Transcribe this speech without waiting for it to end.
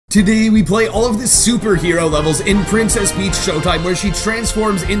Today we play all of the superhero levels in Princess Peach Showtime, where she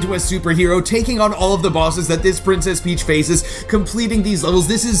transforms into a superhero, taking on all of the bosses that this Princess Peach faces, completing these levels.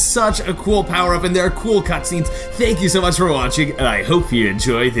 This is such a cool power-up, and there are cool cutscenes. Thank you so much for watching, and I hope you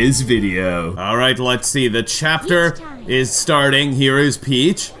enjoy this video. Alright, let's see. The chapter is starting. Here is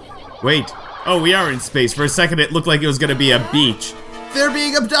Peach. Wait. Oh, we are in space. For a second, it looked like it was gonna be a beach. They're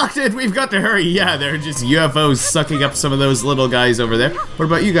being abducted! We've got to hurry! Yeah, they're just UFOs sucking up some of those little guys over there. What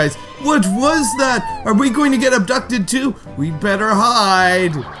about you guys? What was that? Are we going to get abducted too? We'd better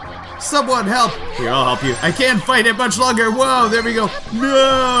hide! Someone help! Here, I'll help you. I can't fight it much longer! Whoa, there we go!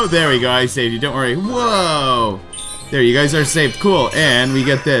 No! There we go, I saved you, don't worry. Whoa! There, you guys are saved. Cool, and we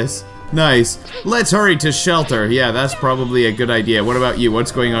get this. Nice. Let's hurry to shelter. Yeah, that's probably a good idea. What about you?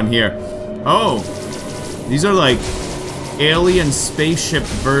 What's going on here? Oh! These are like alien spaceship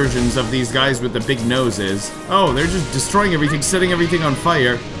versions of these guys with the big noses. Oh, they're just destroying everything, setting everything on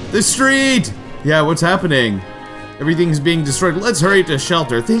fire. The street! Yeah, what's happening? Everything's being destroyed. Let's hurry to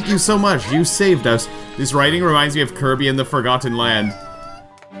shelter. Thank you so much. You saved us. This writing reminds me of Kirby and the Forgotten Land.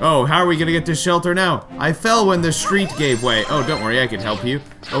 Oh, how are we gonna get to shelter now? I fell when the street gave way. Oh, don't worry, I can help you.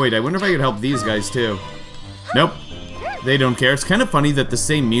 Oh wait, I wonder if I could help these guys too. Nope. They don't care. It's kind of funny that the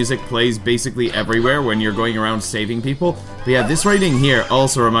same music plays basically everywhere when you're going around saving people. But yeah, this writing here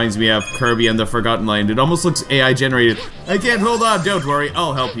also reminds me of Kirby and the Forgotten Land. It almost looks AI generated. I can't hold on, don't worry,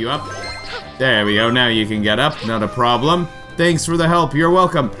 I'll help you up. There we go, now you can get up, not a problem. Thanks for the help, you're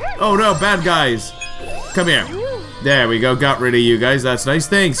welcome. Oh no, bad guys. Come here. There we go, got rid of you guys, that's nice.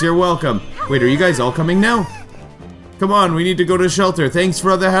 Thanks, you're welcome. Wait, are you guys all coming now? Come on, we need to go to shelter. Thanks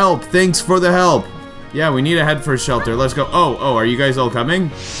for the help, thanks for the help. Yeah, we need to head for shelter. Let's go. Oh, are you guys all coming?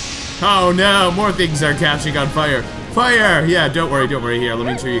 Oh no, more things are catching on fire. Fire! Yeah, don't worry. Here, let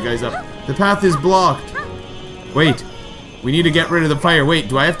me cheer you guys up. The path is blocked. Wait, we need to get rid of the fire. Wait,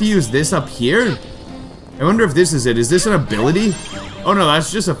 do I have to use this up here? I wonder if this is it. Is this an ability? Oh no,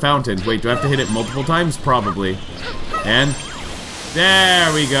 that's just a fountain. Wait, do I have to hit it multiple times? Probably. And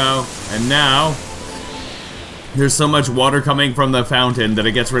there we go. And now there's so much water coming from the fountain that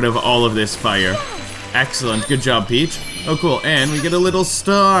it gets rid of all of this fire. Excellent, good job, Peach. Oh, cool, and we get a little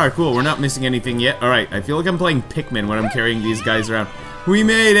star. Cool, we're not missing anything yet. Alright, I feel like I'm playing Pikmin when I'm carrying these guys around. We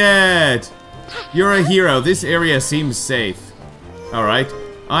made it! You're a hero, this area seems safe. Alright,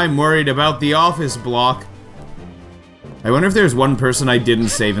 I'm worried about the office block. I wonder if there's one person I didn't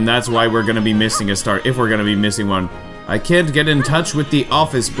save, and that's why we're gonna be missing a star, if we're gonna be missing one. I can't get in touch with the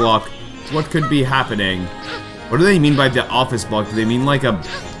office block. What could be happening? What do they mean by the office block? Do they mean like a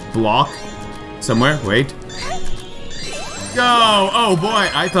block? Somewhere? Wait. Go! Oh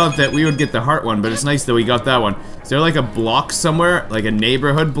boy, I thought that we would get the heart one, but it's nice that we got that one. Is there like a block somewhere? Like a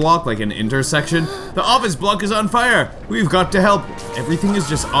neighborhood block? Like an intersection? The office block is on fire! We've got to help! Everything is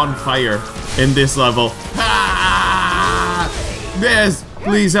just on fire in this level. Ah! Yes!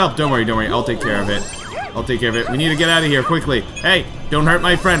 Please help! Don't worry, I'll take care of it. We need to get out of here quickly. Hey, don't hurt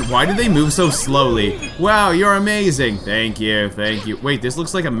my friend. Why do they move so slowly? Wow, you're amazing. Thank you. Wait, this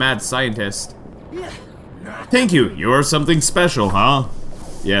looks like a mad scientist. Thank you. You're something special, huh?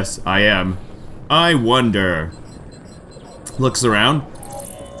 Yes, I am. I wonder. Looks around.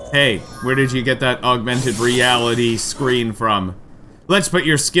 Hey, where did you get that augmented reality screen from? Let's put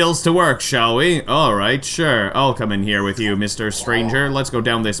your skills to work, shall we? Alright, sure. I'll come in here with you, Mr. Stranger. Let's go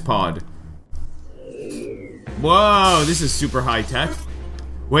down this pod. Whoa, this is super high tech.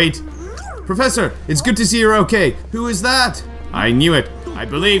 Wait. Professor, it's good to see you're okay. Who is that? I knew it. I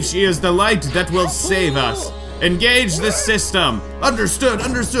believe she is the light that will save us. Engage the system. Understood,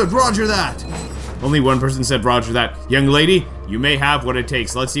 roger that. Only one person said roger that. Young lady, you may have what it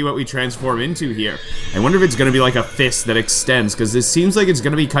takes. Let's see what we transform into here. I wonder if it's gonna be like a fist that extends, because this seems like it's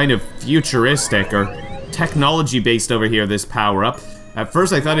gonna be kind of futuristic or technology-based over here, this power-up. At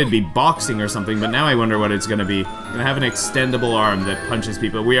first I thought it'd be boxing or something, but now I wonder what it's gonna be. I'm gonna have an extendable arm that punches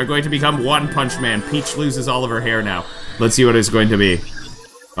people. We are going to become One Punch Man. Peach loses all of her hair now. Let's see what it's going to be.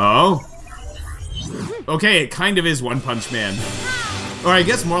 Oh? Okay, it kind of is One Punch Man. Or I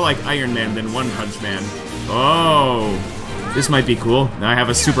guess more like Iron Man than One Punch Man. Oh. This might be cool. Now I have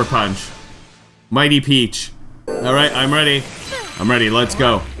a super punch. Mighty Peach. Alright, I'm ready. Let's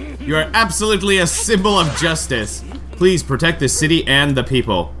go. You are absolutely a symbol of justice. Please protect the city and the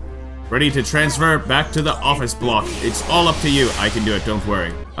people. Ready to transfer back to the office block. It's all up to you. I can do it, don't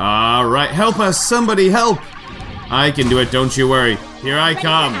worry. Alright, help us, somebody help! I can do it, don't you worry. Here I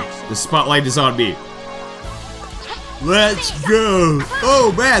come. The spotlight is on me. Let's go!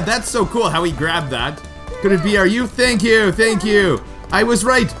 Oh man, that's so cool how he grabbed that. Could it be our youth? Thank you! I was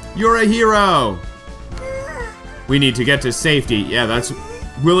right, you're a hero! We need to get to safety. Yeah, that's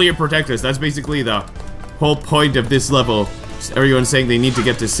Will you protect us? That's basically the whole point of this level. Just everyone's saying they need to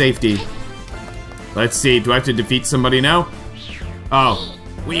get to safety. Let's see, do I have to defeat somebody now? Oh.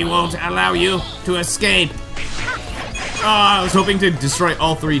 We won't allow you to escape. Oh, I was hoping to destroy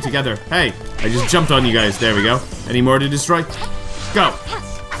all three together. Hey, I just jumped on you guys. There we go. Any more to destroy? Go.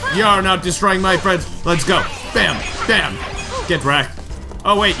 You're not destroying my friends. Let's go. Bam, bam. Get wrecked.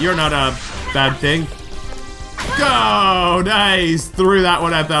 Oh wait, you're not a bad thing. Go! Nice! Threw that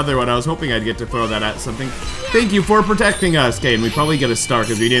one at the other one. I was hoping I'd get to throw that at something. Thank you for protecting us. Okay, and we probably get a star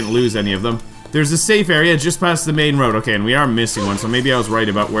because we didn't lose any of them. There's a safe area just past the main road. Okay, and we are missing one, so maybe I was right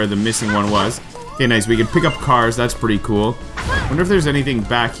about where the missing one was. Okay, nice. We can pick up cars. That's pretty cool. Wonder if there's anything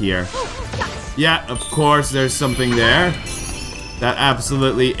back here. Yeah, of course there's something there. That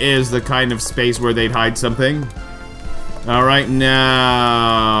absolutely is the kind of space where they'd hide something. Alright,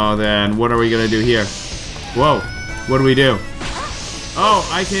 now then, what are we gonna do here? Whoa, what do we do? Oh,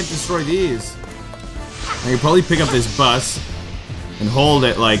 I can't destroy these. I can probably pick up this bus and hold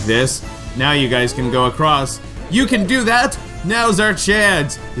it like this. Now you guys can go across. You can do that! Now's our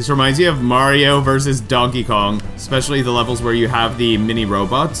chance! This reminds me of Mario versus Donkey Kong, especially the levels where you have the mini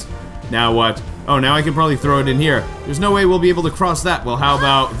robots. Now what? Oh, now I can probably throw it in here. There's no way we'll be able to cross that. Well, how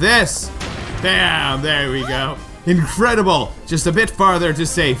about this? Bam! There we go. Incredible! Just a bit farther to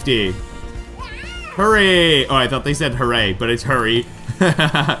safety. Hurry! Oh, I thought they said hooray, but it's hurry.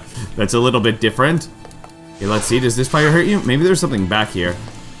 That's a little bit different. Okay, let's see. Does this fire hurt you? Maybe there's something back here.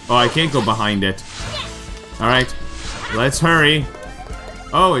 Oh, I can't go behind it. Alright. Let's hurry.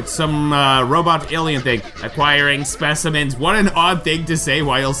 Oh, it's some robot alien thing. Acquiring specimens. What an odd thing to say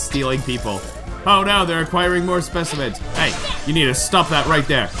while stealing people. Oh no, they're acquiring more specimens. Hey, you need to stop that right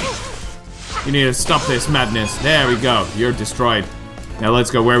there. You need to stop this madness. There we go. You're destroyed. Now let's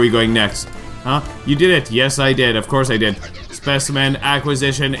go. Where are we going next? Huh? You did it. Yes, I did. Of course I did. Specimen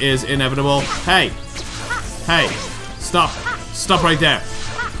acquisition is inevitable. Hey. Hey. Stop. Stop right there.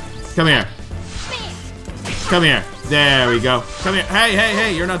 Come here. Come here. There we go. Come here. Hey, hey,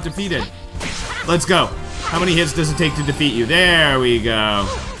 hey. You're not defeated. Let's go. How many hits does it take to defeat you? There we go.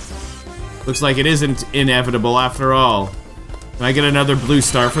 Looks like it isn't inevitable after all. Can I get another blue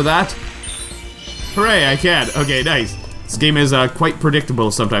star for that? Hooray, I can. Okay, nice. This game is quite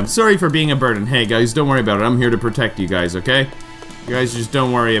predictable sometimes. Sorry for being a burden. Hey, guys, don't worry about it. I'm here to protect you guys, okay? You guys just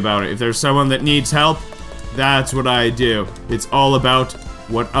don't worry about it. If there's someone that needs help, that's what I do. It's all about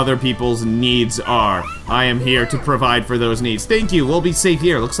what other people's needs are. I am here to provide for those needs. Thank you. We'll be safe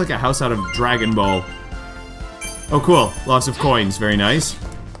here. Looks like a house out of Dragon Ball. Oh, cool. Lots of coins. Very nice.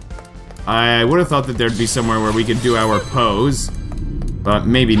 I would have thought that there'd be somewhere where we could do our pose, but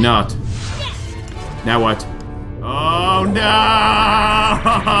maybe not. Now what? Oh no!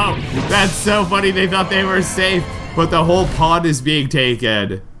 That's so funny. They thought they were safe, but the whole pod is being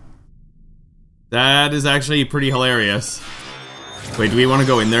taken. That is actually pretty hilarious. Wait, do we want to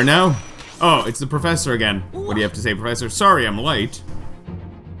go in there now? Oh, it's the professor again. What do you have to say, Professor? Sorry, I'm late.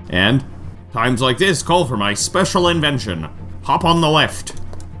 And? Times like this call for my special invention. Hop on the left.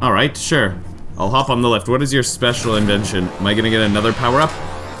 Alright, sure. I'll hop on the left. What is your special invention? Am I gonna get another power-up?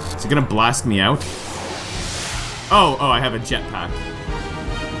 Is it gonna blast me out? Oh, I have a jetpack.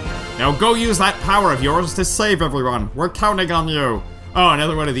 Now go use that power of yours to save everyone. We're counting on you. Oh,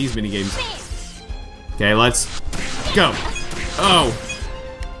 another one of these minigames. Okay, let's go. Oh.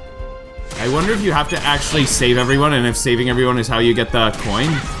 I wonder if you have to actually save everyone, and if saving everyone is how you get the coin.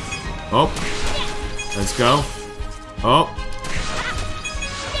 Oh. Let's go. Oh.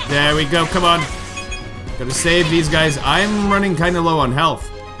 There we go, come on. Gotta save these guys. I'm running kind of low on health.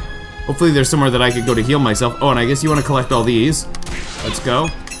 Hopefully there's somewhere that I could go to heal myself. Oh, and I guess you want to collect all these. Let's go.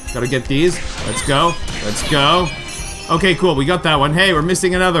 Gotta get these. Let's go. Let's go. Okay, cool, we got that one. Hey, we're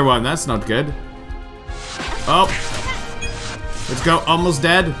missing another one. That's not good. Oh. Let's go, almost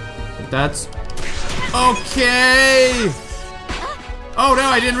dead. But that's... okay! Oh no,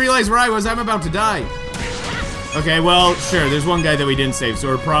 I didn't realize where I was. I'm about to die. Okay, well, sure, there's one guy that we didn't save, so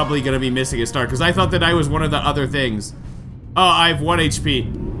we're probably gonna be missing a star, because I thought that I was one of the other things. Oh, I have 1 HP.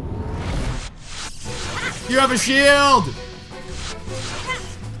 You have a shield!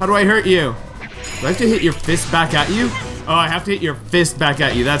 How do I hurt you? Do I have to hit your fist back at you? Oh, I have to hit your fist back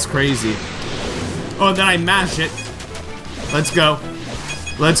at you. That's crazy. Oh, and then I mash it. Let's go.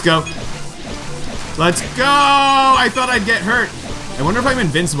 Let's go. Let's go! I thought I'd get hurt. I wonder if I'm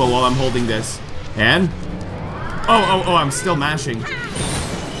invincible while I'm holding this. And? Oh, I'm still mashing.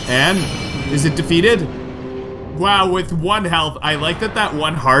 And? Is it defeated? Wow, with 1 health. I like that that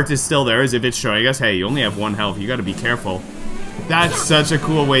 1 heart is still there, as if it's showing us, hey, you only have 1 health. You gotta be careful. That's such a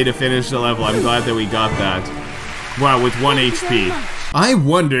cool way to finish the level. I'm glad that we got that. Wow, with 1 HP. I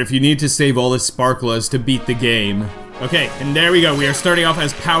wonder if you need to save all the sparklers to beat the game. Okay, and there we go. We are starting off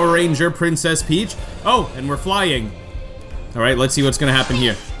as Power Ranger Princess Peach. Oh, and we're flying. All right, let's see what's gonna happen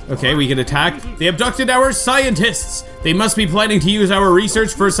here. Okay, we get attacked. They abducted our scientists. They must be planning to use our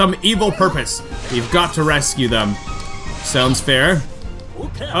research for some evil purpose. We've got to rescue them. Sounds fair.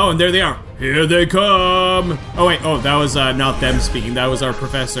 Oh, and there they are. Here they come. Oh wait, oh, that was not them speaking. That was our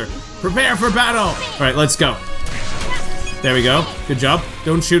professor. Prepare for battle. All right, let's go. There we go. Good job.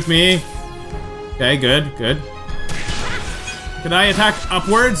 Don't shoot me. Okay, good, good. Can I attack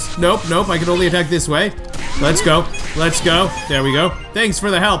upwards? Nope, nope, I can only attack this way. Let's go, let's go. There we go. Thanks for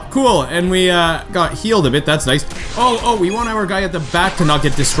the help. Cool, and we got healed a bit. That's nice. Oh, we want our guy at the back to not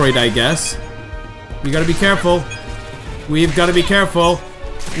get destroyed, I guess. We gotta be careful. We've gotta be careful.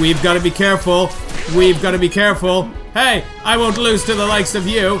 We've gotta be careful. We've gotta be careful. Hey, I won't lose to the likes of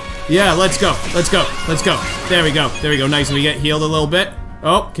you. Yeah, let's go, let's go, let's go. There we go, there we go. Nice, we get healed a little bit.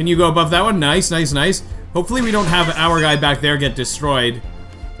 Oh, can you go above that one? Nice, nice, nice. Hopefully we don't have our guy back there get destroyed.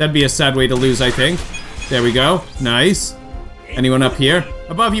 That'd be a sad way to lose, I think. There we go. Nice. Anyone up here?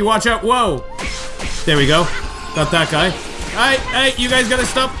 Above you, watch out. Whoa. There we go. Got that guy. Hey, you guys gotta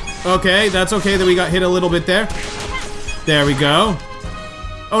stop. Okay, that's okay that we got hit a little bit there. There we go.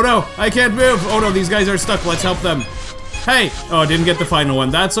 Oh no, I can't move. Oh no, these guys are stuck. Let's help them. Hey. Oh, didn't get the final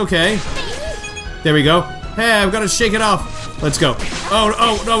one. That's okay. There we go. Hey, I've gotta shake it off. Let's go.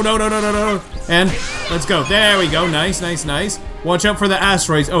 Oh, no. And let's go. There we go. Nice, nice, nice. Watch out for the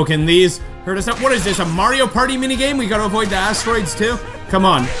asteroids. Oh, can these hurt us up? What is this, a Mario Party minigame? We gotta avoid the asteroids too? Come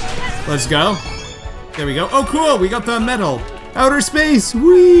on. Let's go. There we go. Oh, cool. We got the medal. Outer space.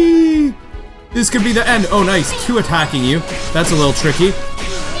 Whee! This could be the end. Oh, nice. 2 attacking you. That's a little tricky.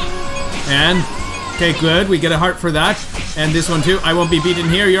 And, okay, good. We get a heart for that. And this one too. I won't be beaten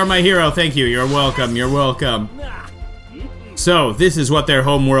here. You're my hero. Thank you. You're welcome. You're welcome. So, this is what their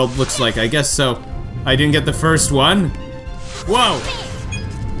home world looks like. I guess so. I didn't get the first one. Whoa!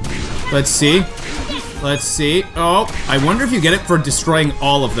 Let's see. Let's see. Oh, I wonder if you get it for destroying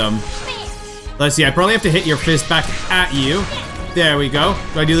all of them. Let's see. I probably have to hit your fist back at you. There we go.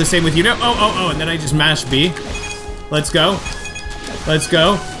 Do I do the same with you now? Oh, and then I just mash B. Let's go. Let's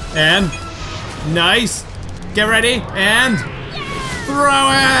go. And nice. Get ready. And throw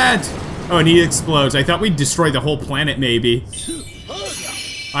it! Oh, and he explodes. I thought we'd destroy the whole planet, maybe.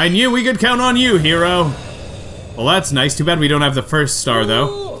 I knew we could count on you, hero. Well, that's nice. Too bad we don't have the first star,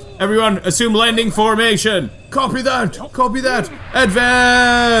 though. Everyone, assume landing formation. Copy that. Copy that.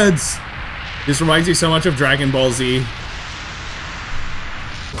 Advance. This reminds me so much of Dragon Ball Z.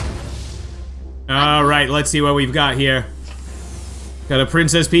 All right, let's see what we've got here. Got a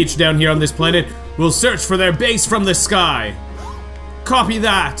Princess Peach down here on this planet. We'll search for their base from the sky. Copy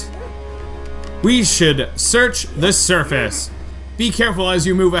that. We should search the surface. Be careful as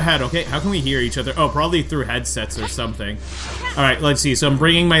you move ahead, okay? How can we hear each other? Oh, probably through headsets or something. All right, let's see. So I'm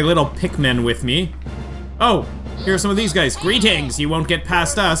bringing my little Pikmin with me. Oh, here are some of these guys. Greetings, you won't get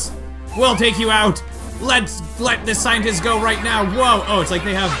past us. We'll take you out. Let's let the scientists go right now. Whoa, oh, it's like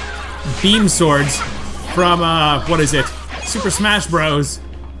they have beam swords from, what is it? Super Smash Bros.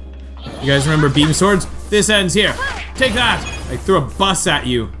 You guys remember beam swords? This ends here. Take that. I threw a bus at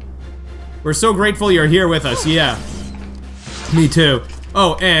you. We're so grateful you're here with us, yeah. Me too.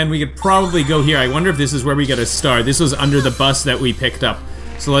 Oh, and we could probably go here. I wonder if this is where we get a star. This was under the bus that we picked up.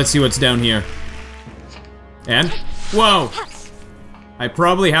 So let's see what's down here. And, whoa. I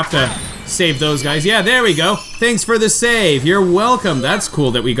probably have to save those guys. Yeah, there we go. Thanks for the save. You're welcome. That's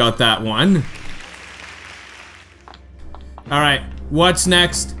cool that we got that one. All right, what's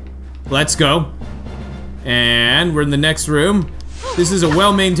next? Let's go. And we're in the next room. This is a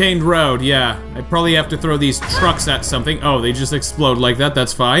well-maintained road, yeah. I probably have to throw these trucks at something. Oh, they just explode like that,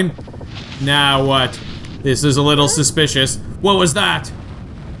 that's fine. Now what? This is a little suspicious. What was that?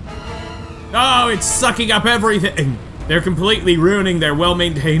 Oh, it's sucking up everything. They're completely ruining their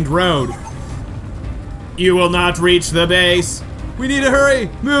well-maintained road. You will not reach the base. We need to hurry.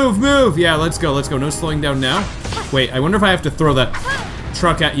 Move, move. Yeah, let's go, let's go. No slowing down now. Wait, I wonder if I have to throw that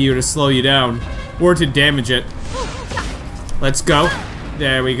truck at you to slow you down. Or to damage it. Let's go.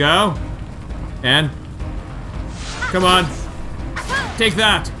 There we go. And come on. Take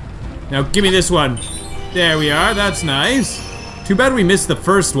that. Now give me this one. There we are. That's nice. Too bad we missed the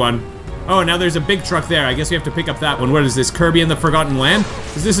first one. Oh, now there's a big truck there. I guess we have to pick up that one. What is this? Kirby and the Forgotten Land?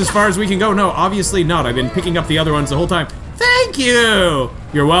 Is this as far as we can go? No, obviously not. I've been picking up the other ones the whole time. Thank you.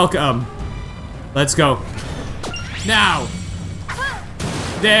 You're welcome. Let's go. Now.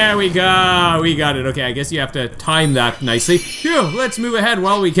 There we go. We got it. Okay, I guess you have to time that nicely. Phew, let's move ahead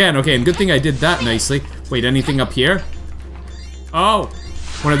while we can. Okay, and good thing I did that nicely. Wait, anything up here? Oh,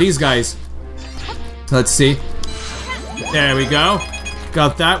 one of these guys. Let's see. There we go.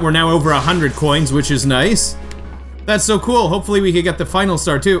 Got that. We're now over 100 coins, which is nice. That's so cool. Hopefully we could get the final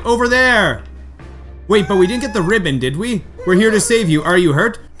star too. Over there. Wait, but we didn't get the ribbon, did we? We're here to save you. Are you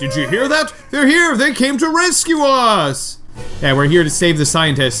hurt? Did you hear that? They're here. They came to rescue us. Yeah, we're here to save the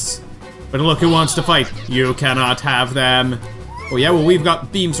scientists. But look who wants to fight. You cannot have them. Oh yeah, well we've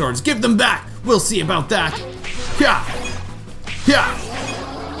got beam swords. Give them back. We'll see about that. Yeah. Yeah.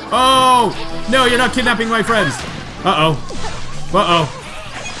 Oh, no, you're not kidnapping my friends. Uh-oh. Uh-oh.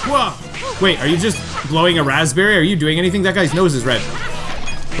 Whoa. Wait, are you just blowing a raspberry? Are you doing anything? That guy's nose is red.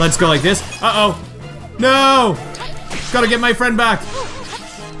 Let's go like this. Uh-oh. No. Gotta get my friend back.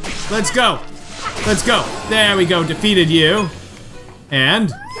 Let's go. Let's go. There we go. Defeated you.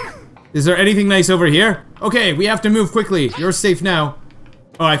 And is there anything nice over here? Okay, we have to move quickly. You're safe now.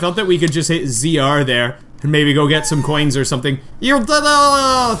 Oh, I thought that we could just hit ZR there and maybe go get some coins or something. You did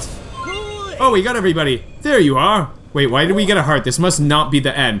it! Oh, we got everybody. There you are. Wait, why did we get a heart? This must not be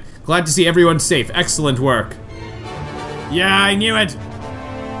the end. Glad to see everyone safe. Excellent work. Yeah, I knew it.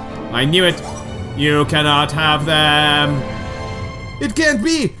 I knew it. You cannot have them. It can't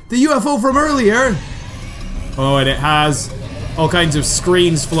be. The UFO from earlier. Oh, and it has all kinds of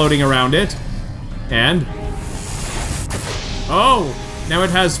screens floating around it. And oh, now it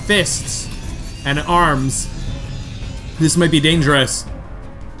has fists and arms. This might be dangerous.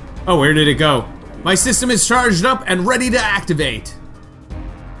 Oh, where did it go? My system is charged up and ready to activate.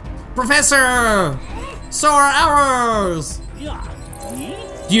 Professor! So are ours!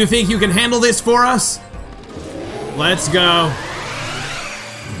 Do you think you can handle this for us? Let's go.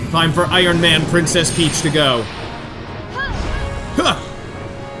 Time for Iron Man Princess Peach to go. Huh.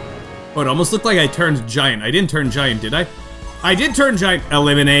 Oh, it almost looked like I turned giant. I didn't turn giant, did I? I did turn giant.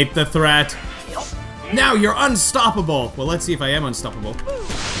 Eliminate the threat. Now you're unstoppable. Well, let's see if I am unstoppable.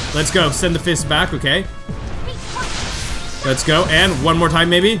 Let's go. Send the fist back, okay. Let's go. And one more time,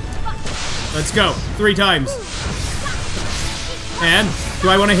 maybe. Let's go. 3 times. And do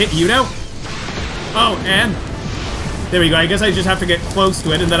I want to hit you now? Oh, and there we go. I guess I just have to get close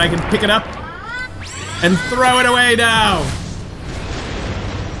to it and then I can pick it up and throw it away now.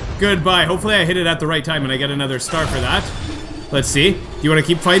 Goodbye. Hopefully I hit it at the right time and I get another star for that. Let's see. Do you want to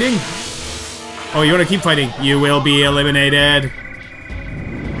keep fighting? Oh, you want to keep fighting? You will be eliminated.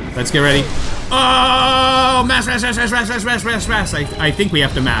 Let's get ready. Oh, mash, mash, mash, mash, mash, mash, mash, mash, mash. I think we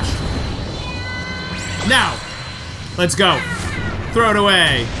have to mash. Now, let's go. Throw it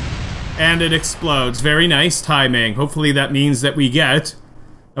away. And it explodes. Very nice timing. Hopefully that means that we get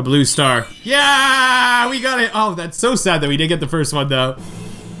a blue star. Yeah, we got it. Oh, that's so sad that we didn't get the first one, though.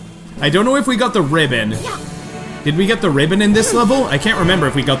 I don't know if we got the ribbon. Did we get the ribbon in this level? I can't remember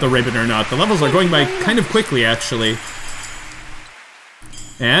if we got the ribbon or not. The levels are going by kind of quickly, actually.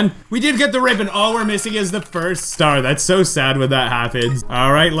 And we did get the ribbon. All we're missing is the first star. That's so sad when that happens.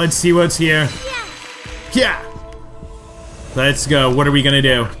 All right, let's see what's here. Yeah. Let's go. What are we gonna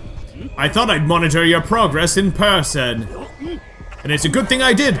do? I thought I'd monitor your progress in person. And it's a good thing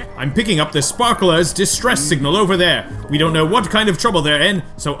I did. I'm picking up the Sparkler's distress signal over there. We don't know what kind of trouble they're in,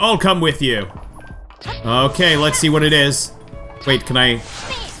 so I'll come with you. Okay, let's see what it is. Wait, can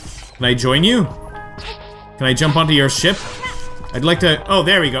I join you? Can I jump onto your ship? I'd like to, oh,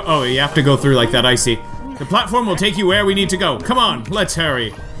 there we go. Oh, you have to go through like that, I see. The platform will take you where we need to go. Come on, let's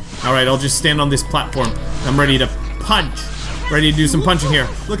hurry. All right, I'll just stand on this platform. I'm ready to punch. Ready to do some punching here.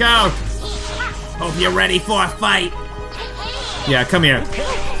 Look out. Hope you're ready for a fight. Yeah, come here.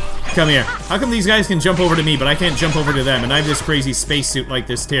 Come here. How come these guys can jump over to me, but I can't jump over to them? And I have this crazy spacesuit like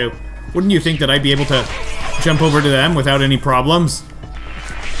this, too. Wouldn't you think that I'd be able to jump over to them without any problems?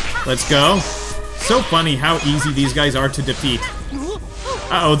 Let's go. So funny how easy these guys are to defeat.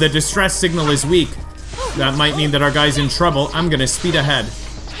 Uh-oh, the distress signal is weak. That might mean that our guy's in trouble. I'm gonna speed ahead.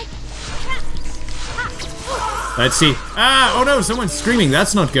 Let's see. Ah, oh no, someone's screaming.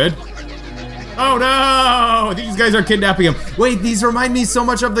 That's not good. Oh no! These guys are kidnapping him. Wait, these remind me so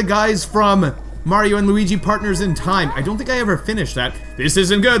much of the guys from Mario and Luigi Partners in Time. I don't think I ever finished that. This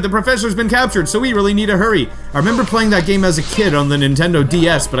isn't good. The professor's been captured, so we really need to hurry. I remember playing that game as a kid on the Nintendo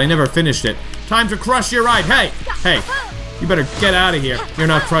DS, but I never finished it. Time to crush your ride. Hey! Hey! You better get out of here. You're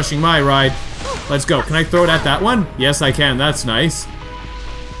not crushing my ride. Let's go. Can I throw it at that one? Yes, I can. That's nice.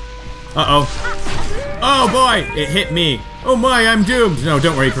 Uh-oh. Oh boy! It hit me. Oh my, I'm doomed. No,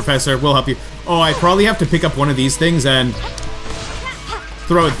 don't worry, Professor. We'll help you. Oh, I probably have to pick up one of these things and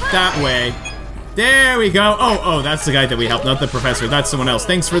throw it that way. There we go. Oh, that's the guy that we helped, not the professor. That's someone else.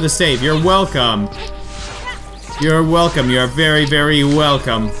 Thanks for the save. You're welcome. You're welcome. You're very, very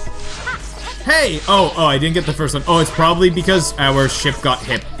welcome. Hey! Oh, I didn't get the first one. Oh, it's probably because our ship got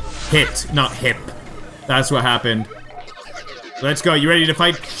hit, not hip. That's what happened. Let's go. You ready to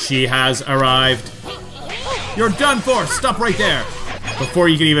fight? She has arrived. You're done for. Stop right there. Before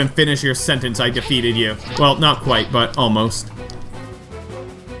you can even finish your sentence, I defeated you. Well, not quite, but almost.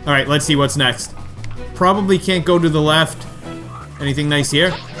 Alright, let's see what's next. Probably can't go to the left. Anything nice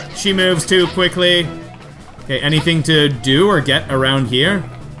here? She moves too quickly. Okay, anything to do or get around here?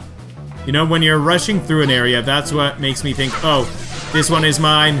 You know, when you're rushing through an area, that's what makes me think, oh, this one is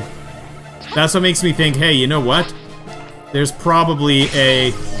mine. That's what makes me think, hey, you know what? There's probably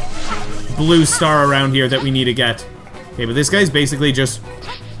a blue star around here that we need to get. Okay, but this guy's basically just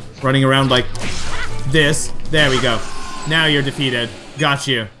running around like this. There we go. Now you're defeated. Got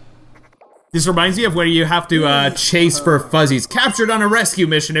you. This reminds me of where you have to chase for fuzzies. Captured on a rescue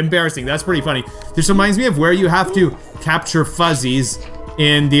mission. Embarrassing. That's pretty funny. This reminds me of where you have to capture fuzzies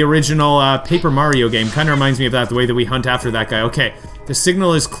in the original Paper Mario game. Kind of reminds me of that, the way that we hunt after that guy. Okay, the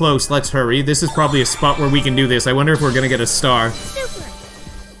signal is close. Let's hurry. This is probably a spot where we can do this. I wonder if we're gonna get a star.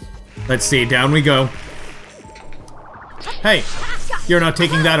 Let's see. Down we go. Hey, you're not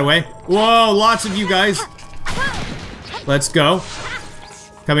taking that away. Whoa, lots of you guys. Let's go.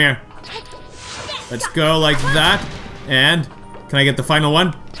 Come here. Let's go like that. And can I get the final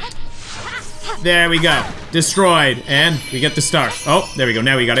one? There we go. Destroyed. And we get the star. Oh, there we go.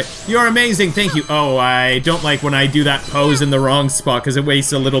 Now we got it. You're amazing. Thank you. Oh, I don't like when I do that pose in the wrong spot because it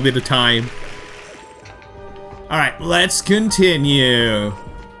wastes a little bit of time. Alright, let's continue.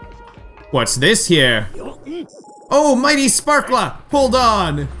 What's this here? Oh, mighty sparkler! Hold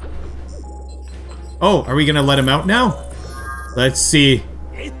on! Oh, are we gonna let him out now? Let's see.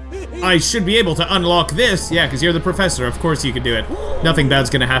 I should be able to unlock this. Yeah, because you're the professor. Of course you can do it. Nothing bad's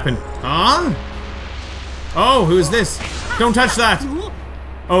gonna happen. Huh? Oh, who's this? Don't touch that!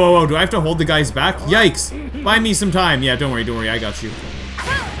 Oh, do I have to hold the guys back? Yikes! Buy me some time. Yeah, don't worry, I got you.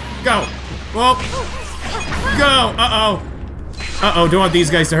 Go! Whoa! Go! Uh-oh, don't want these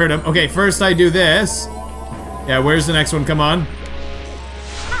guys to hurt him. Okay, first I do this. Yeah, where's the next one? Come on.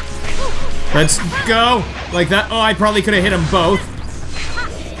 Let's go. Like that. Oh, I probably could have hit them both.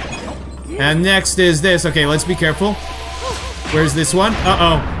 And next is this. Okay, let's be careful. Where's this one?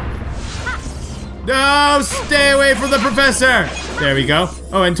 Uh-oh. No, stay away from the professor. There we go.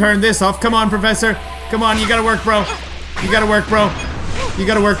 Oh, and turn this off. Come on, professor. Come on, you gotta work, bro. You gotta work, bro. You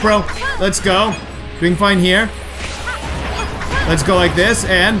gotta work, bro. Let's go. Doing fine here. Let's go like this,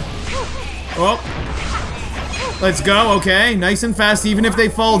 and... Oh. Let's go, okay. Nice and fast, even if they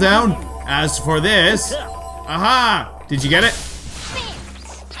fall down. As for this... Aha! Did you get it?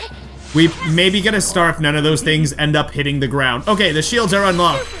 We maybe get a star if none of those things end up hitting the ground. Okay, the shields are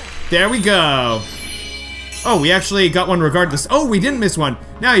unlocked. There we go. Oh, we actually got one regardless. Oh, we didn't miss one.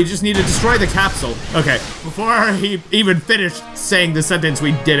 Now you just need to destroy the capsule. Okay, before he even finished saying the sentence,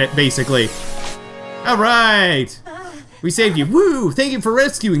 we did it, basically. Alright. We saved you. Woo! Thank you for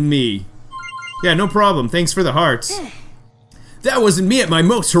rescuing me. Yeah, no problem. Thanks for the hearts. That wasn't me at my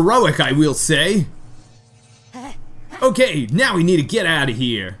most heroic, I will say. Okay, now we need to get out of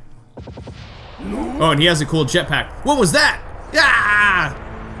here. Oh, and he has a cool jetpack. What was that? Ah!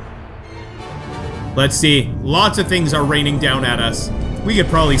 Let's see. Lots of things are raining down at us. We could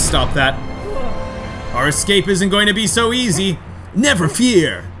probably stop that. Our escape isn't going to be so easy. Never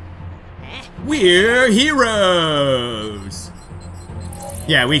fear. We're heroes.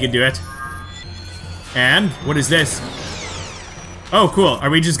 Yeah, we can do it. And what is this? Oh, cool. Are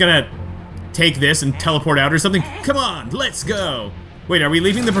we just gonna take this and teleport out or something? Come on, let's go. Wait, are we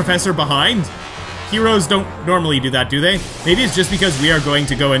leaving the professor behind? Heroes don't normally do that, do they? Maybe it's just because we are going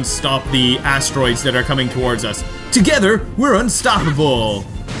to go and stop the asteroids that are coming towards us. Together, we're unstoppable.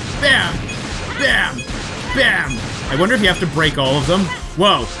 Bam! Bam! Bam! I wonder if you have to break all of them.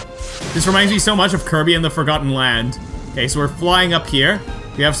 Whoa. This reminds me so much of Kirby and the Forgotten Land. Okay, so we're flying up here.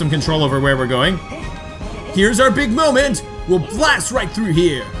 We have some control over where we're going. Here's our big moment. We'll blast right through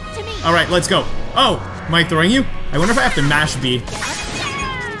here. Alright, let's go. Oh, am I throwing you? I wonder if I have to mash B.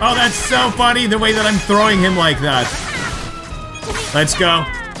 Oh, that's so funny, the way that I'm throwing him like that. Let's go.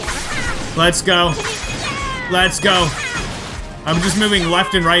 Let's go. Let's go. I'm just moving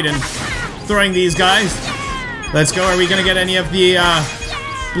left and right and throwing these guys. Let's go. Are we gonna get any of the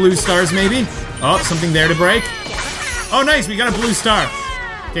blue stars, maybe? Oh, something there to break. Oh, nice. We got a blue star.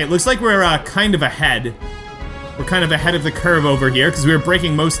 Okay, it looks like we're kind of ahead. We're kind of ahead of the curve over here because we were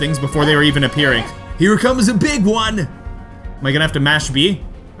breaking most things before they were even appearing. Here comes a big one. Am I gonna have to mash B?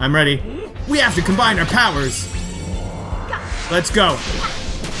 I'm ready. We have to combine our powers. Let's go.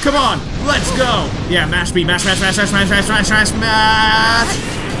 Come on, let's go. Yeah, mash B, mash, mash, mash, mash, mash, mash, mash, mash, mash.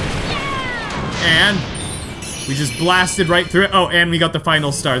 And we just blasted right through it. Oh, and we got the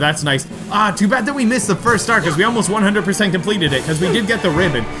final star. That's nice. Ah, too bad that we missed the first star because we almost 100% completed it because we did get the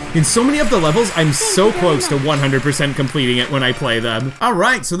ribbon. In so many of the levels, I'm so close to 100% completing it when I play them. All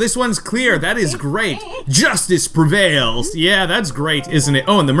right, so this one's clear. That is great. Justice prevails. Yeah, that's great, isn't it?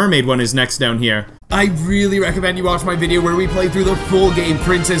 Oh, and the mermaid one is next down here. I really recommend you watch my video where we play through the full game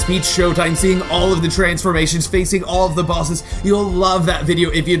Princess Peach Showtime, seeing all of the transformations, facing all of the bosses. You'll love that video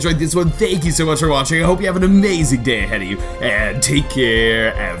if you enjoyed this one. Thank you so much for watching. I hope you have an amazing day ahead of you, and take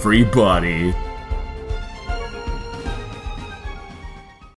care, everybody.